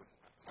such, I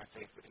my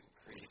faith would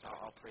increase.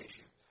 I'll praise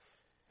you.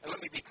 And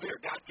let me be clear,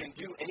 God can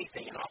do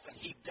anything, and often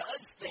he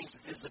does things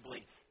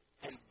visibly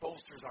and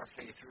bolsters our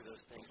faith through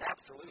those things.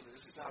 Absolutely.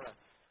 This is not a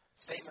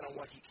statement on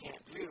what he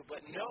can't do,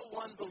 but no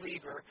one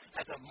believer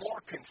has a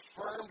more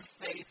confirmed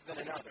faith than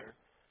another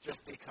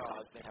just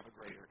because they have a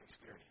greater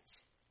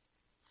experience.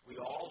 We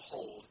all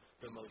hold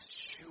the most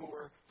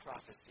sure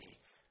prophecy,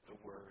 the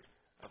Word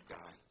of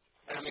God.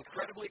 And I'm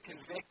incredibly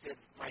convicted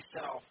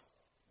myself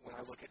when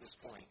I look at this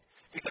point.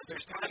 Because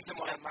there's times in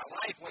my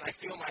life when I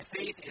feel my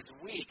faith is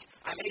weak.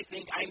 I may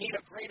think I need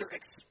a greater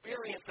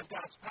experience of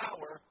God's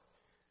power,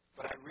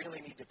 but I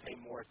really need to pay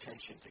more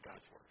attention to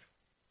God's Word.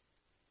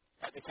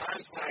 At the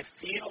times when I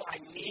feel I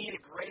need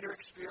a greater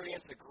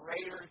experience, a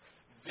greater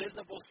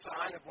visible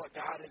sign of what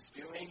God is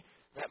doing,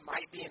 that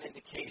might be an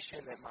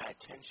indication that my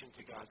attention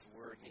to God's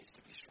Word needs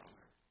to be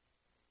stronger.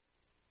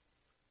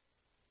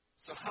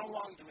 So how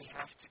long do we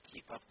have to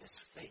keep up this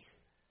faith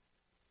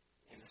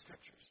in the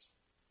Scriptures?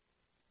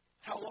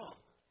 How long?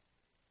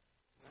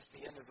 That's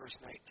the end of verse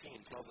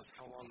 19. Tells us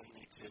how long we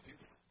need to do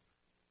that.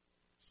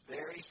 It's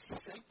very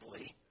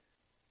simply,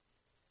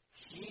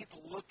 keep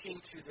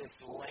looking to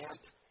this lamp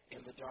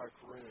in the dark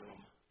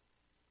room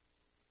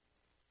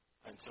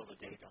until the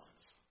day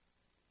dawns.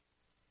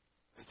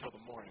 Until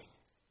the morning.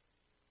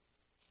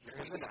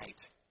 You're in the night.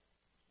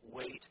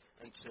 Wait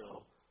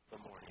until the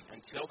morning.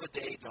 Until the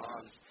day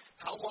dawns.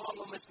 How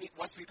long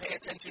must we pay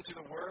attention to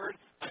the Word?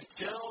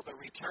 Until the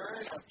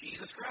return of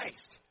Jesus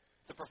Christ.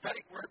 The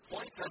prophetic word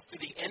points us to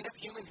the end of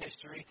human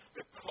history,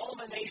 the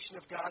culmination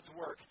of God's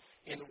work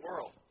in the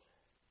world.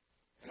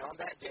 And on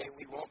that day,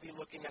 we won't be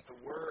looking at the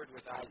Word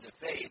with eyes of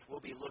faith.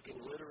 We'll be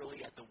looking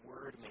literally at the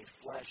Word made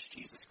flesh,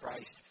 Jesus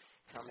Christ,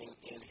 coming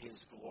in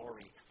His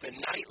glory. The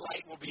night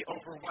light will be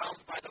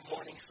overwhelmed by the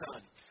morning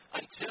sun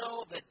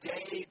until the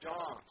day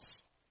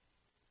dawns.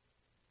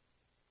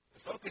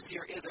 The focus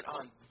here isn't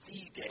on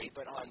the day,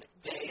 but on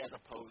day as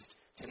opposed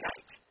to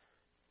night.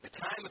 The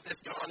time of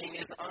this dawning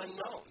is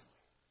unknown.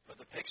 But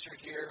the picture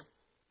here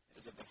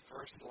is of the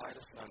first light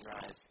of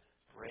sunrise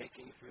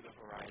breaking through the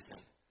horizon,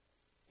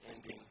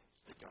 ending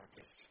the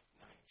darkest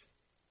night.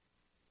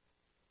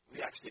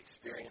 We actually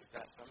experience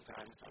that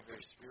sometimes on a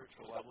very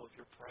spiritual level if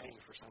you're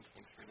praying for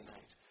something through the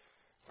night.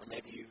 Or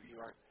maybe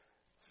you aren't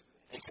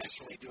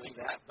intentionally doing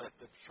that, but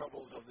the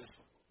troubles of this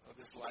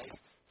life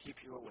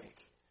keep you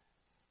awake.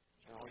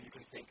 And all you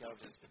can think of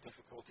is the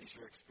difficulties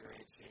you're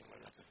experiencing,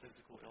 whether that's a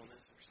physical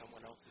illness or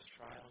someone else's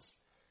trials.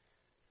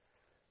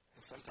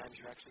 And sometimes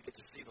you actually get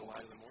to see the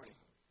light of the morning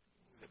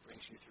that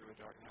brings you through a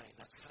dark night.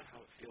 That's kind of how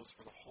it feels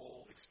for the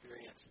whole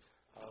experience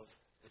of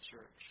the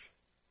church.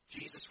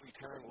 Jesus'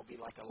 return will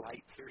be like a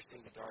light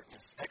piercing the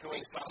darkness.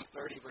 Echoing Psalm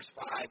 30, verse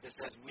 5, that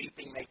says,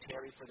 "Weeping may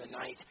tarry for the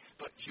night,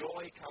 but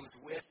joy comes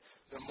with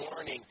the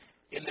morning.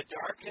 In the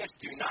darkness,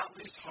 do not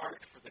lose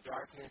heart, for the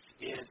darkness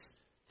is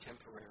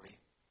temporary."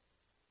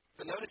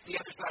 But notice the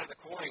other side of the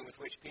coin with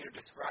which Peter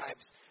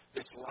describes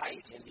this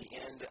light in the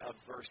end of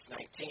verse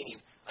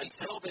 19.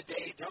 Until the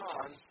day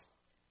dawns,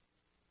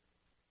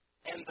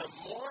 and the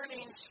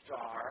morning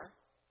star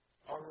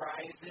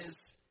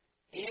arises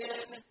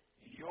in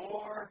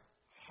your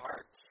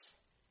hearts.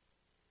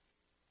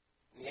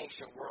 In the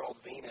ancient world,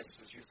 Venus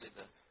was usually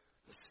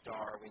the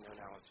star we know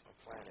now as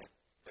a planet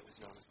that was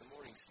known as the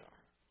morning star.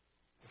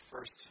 The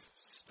first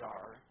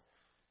star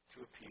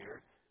to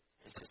appear,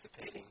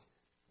 anticipating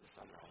the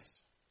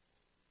sunrise.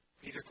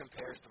 Peter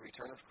compares the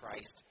return of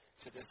Christ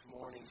to this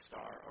morning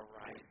star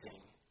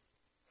arising,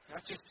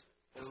 not just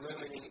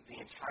illuminating the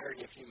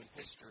entirety of human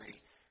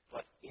history,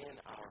 but in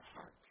our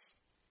hearts.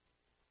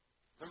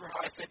 Remember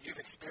how I said you've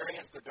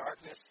experienced the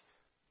darkness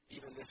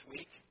even this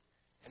week?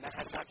 And that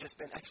has not just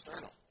been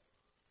external.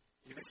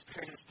 You've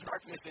experienced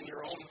darkness in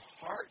your own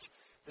heart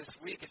this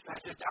week. It's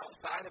not just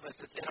outside of us,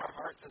 it's in our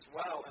hearts as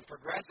well. And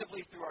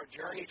progressively through our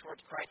journey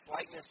towards Christ's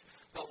likeness,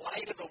 the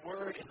light of the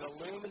Word is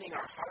illumining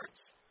our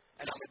hearts.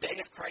 And on the day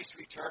of Christ's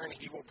return,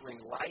 He will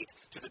bring light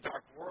to the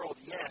dark world,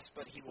 yes,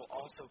 but He will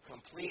also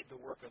complete the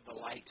work of the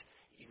light,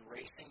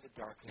 erasing the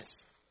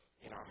darkness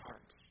in our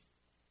hearts.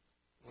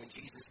 When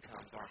Jesus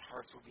comes, our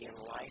hearts will be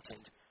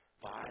enlightened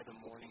by the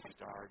morning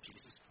star,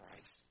 Jesus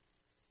Christ.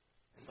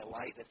 And the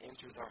light that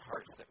enters our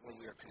hearts that when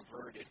we are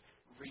converted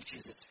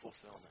reaches its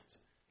fulfillment,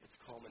 its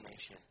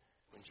culmination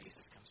when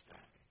Jesus comes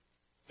back.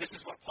 This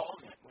is what Paul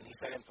meant when he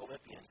said in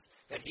Philippians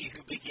that he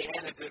who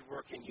began a good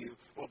work in you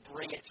will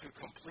bring it to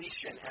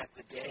completion at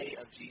the day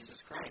of Jesus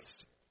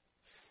Christ.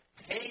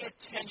 Pay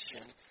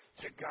attention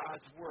to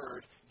God's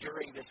Word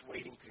during this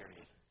waiting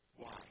period.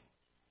 Why?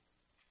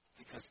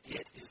 Because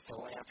it is the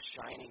lamp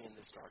shining in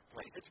this dark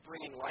place. It's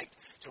bringing light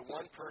to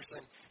one person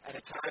at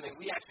a time, and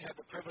we actually have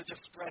the privilege of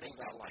spreading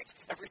that light.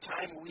 Every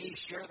time we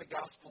share the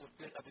gospel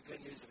of the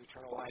good news of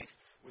eternal life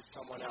with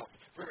someone else,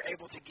 we're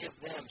able to give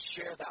them,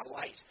 share that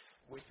light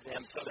with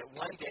them so that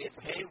one day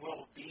they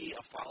will be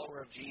a follower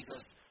of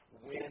Jesus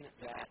when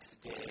that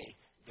day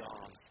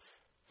dawns.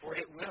 For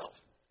it will.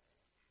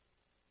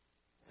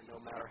 And no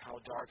matter how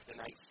dark the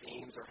night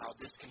seems or how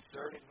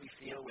disconcerted we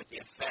feel with the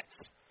effects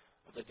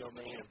of the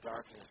domain of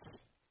darkness,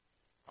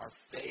 our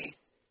faith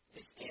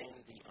is in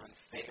the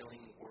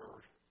unfailing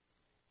Word.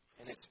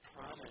 And its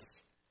promise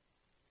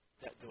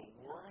that the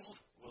world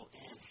will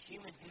end,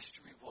 human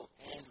history will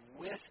end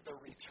with the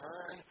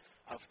return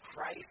of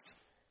Christ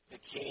the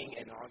King,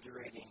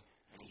 inaugurating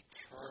an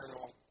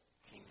eternal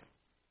kingdom.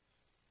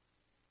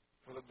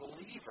 For the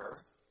believer,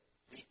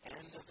 the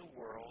end of the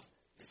world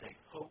is a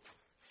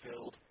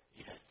hope-filled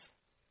event.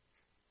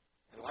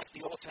 And like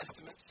the Old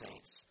Testament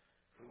saints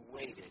who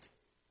waited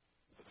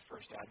for the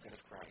first advent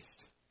of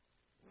Christ,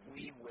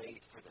 we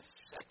wait for the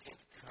second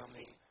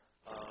coming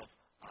of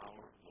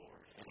our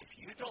Lord. And if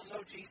you don't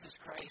know Jesus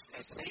Christ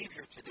as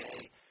Savior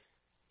today,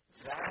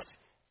 that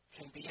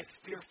can be a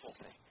fearful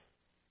thing.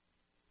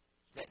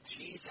 That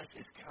Jesus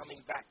is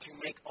coming back to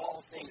make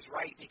all things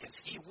right because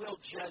He will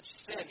judge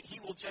sin. He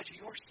will judge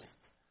your sin.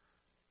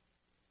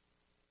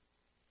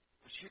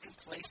 But you can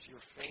place your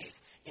faith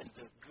in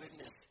the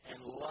goodness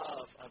and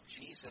love of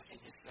Jesus in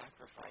His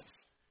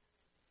sacrifice.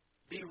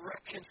 Be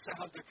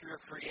reconciled to your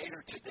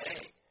Creator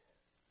today.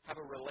 Have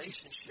a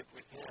relationship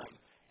with Him.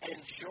 And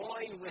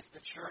join with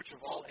the church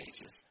of all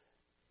ages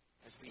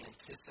as we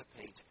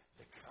anticipate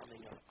the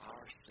coming of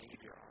our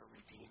Savior, our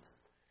Redeemer.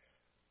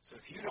 So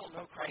if you don't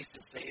know Christ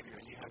as Savior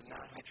and you have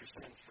not had your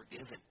sins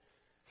forgiven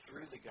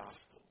through the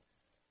gospel,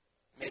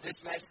 may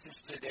this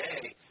message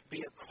today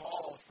be a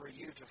call for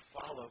you to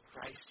follow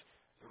Christ,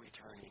 the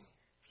returning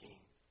King.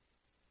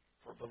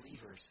 For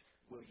believers,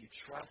 will you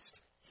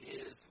trust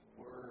His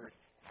Word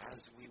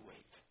as we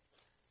wait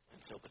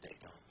until the day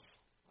dawns?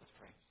 Let's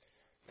pray.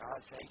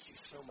 God, thank you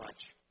so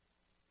much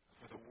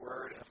for the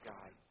Word of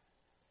God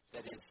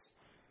that is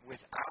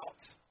without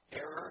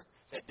error,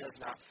 that does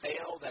not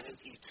fail, that is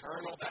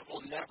eternal, that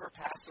will never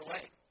pass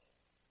away.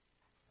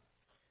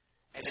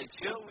 And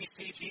until we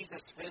see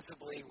Jesus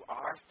visibly,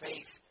 our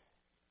faith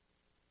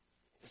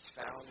is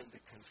found in the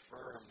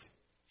confirmed,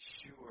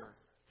 sure,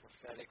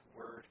 prophetic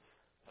word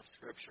of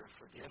Scripture.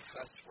 Forgive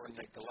us for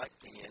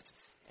neglecting it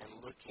and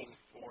looking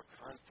for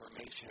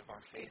confirmation of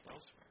our faith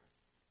elsewhere.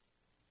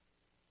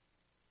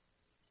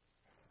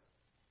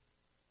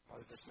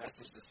 Father, this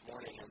message this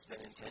morning has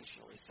been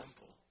intentionally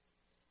simple.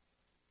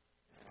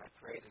 And I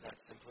pray that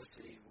that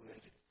simplicity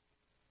would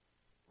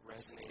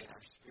resonate in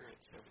our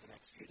spirits over the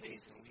next few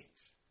days and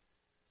weeks.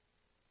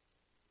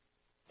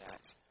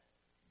 That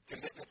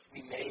commitments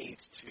we made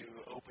to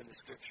open the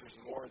Scriptures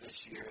more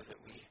this year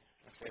that we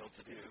have failed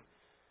to do.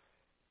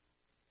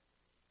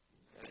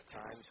 That at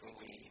times when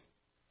we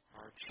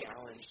are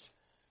challenged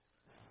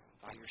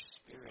by your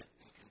Spirit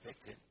and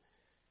convicted,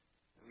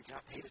 that we've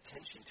not paid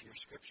attention to your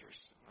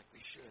Scriptures like we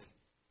should.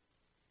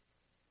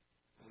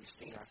 And we've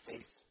seen our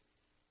faith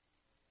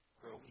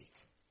grow weak.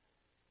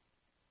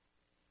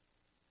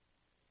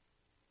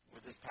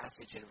 Would this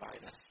passage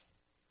invite us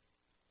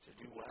to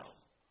do well,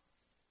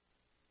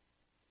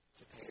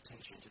 to pay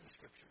attention to the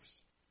Scriptures?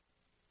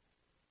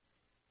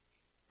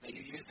 May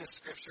you use this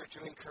Scripture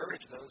to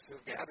encourage those who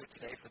have gathered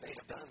today, for they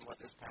have done what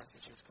this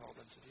passage has called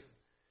them to do,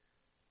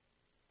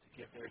 to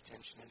give their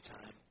attention and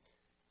time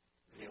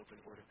to the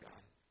open Word of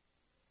God.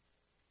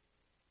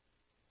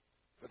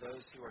 For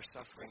those who are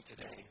suffering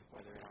today,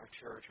 whether in our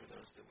church or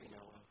those that we know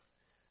of,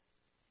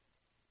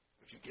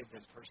 would you give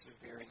them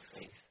persevering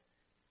faith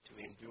to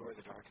endure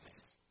the darkness,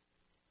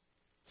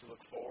 to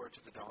look forward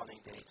to the dawning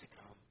day to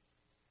come?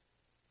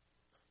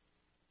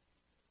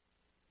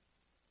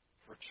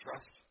 For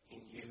trust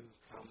in you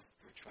comes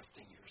through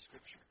trusting your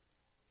Scripture.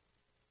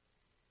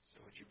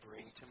 So would you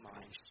bring to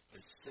mind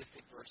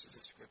specific verses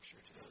of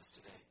Scripture to those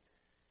today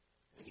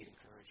who need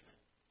encouragement?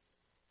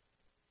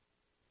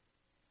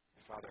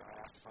 And Father,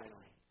 I ask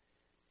finally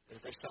that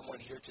if there's someone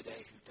here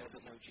today who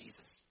doesn't know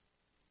Jesus,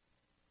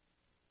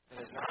 that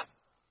has not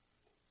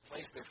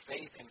placed their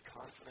faith and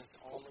confidence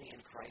only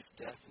in Christ's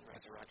death and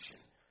resurrection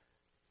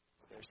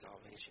for their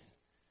salvation,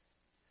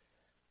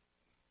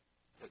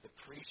 that the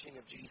preaching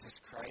of Jesus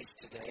Christ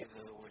today,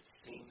 though it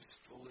seems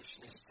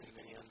foolishness to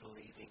many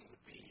unbelieving,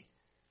 would be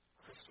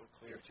crystal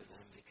clear to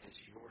them because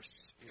your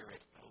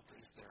Spirit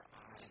opens their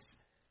eyes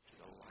to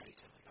the light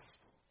of the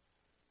gospel.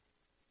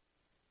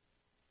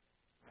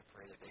 I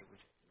pray that they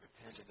would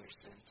repent of their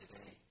sin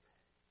today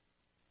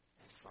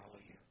and follow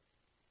you.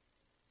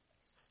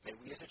 May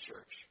we as a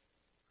church,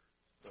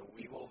 though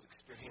we will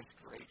experience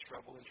great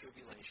trouble and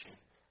tribulation,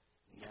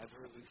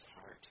 never lose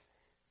heart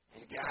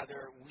and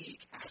gather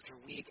week after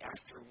week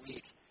after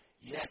week.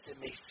 Yes,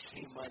 it may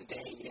seem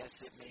mundane. Yes,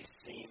 it may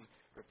seem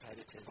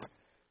repetitive.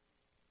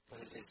 But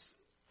it is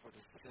for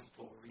the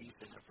simple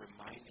reason of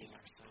reminding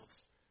ourselves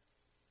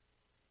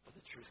of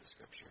the truth of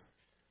Scripture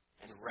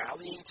and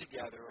rallying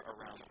together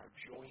around our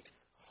joint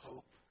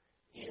hope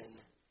in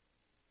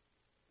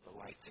the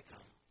light to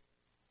come.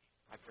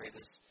 I pray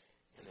this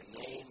in the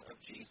name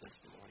of Jesus,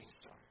 the Morning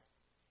Star.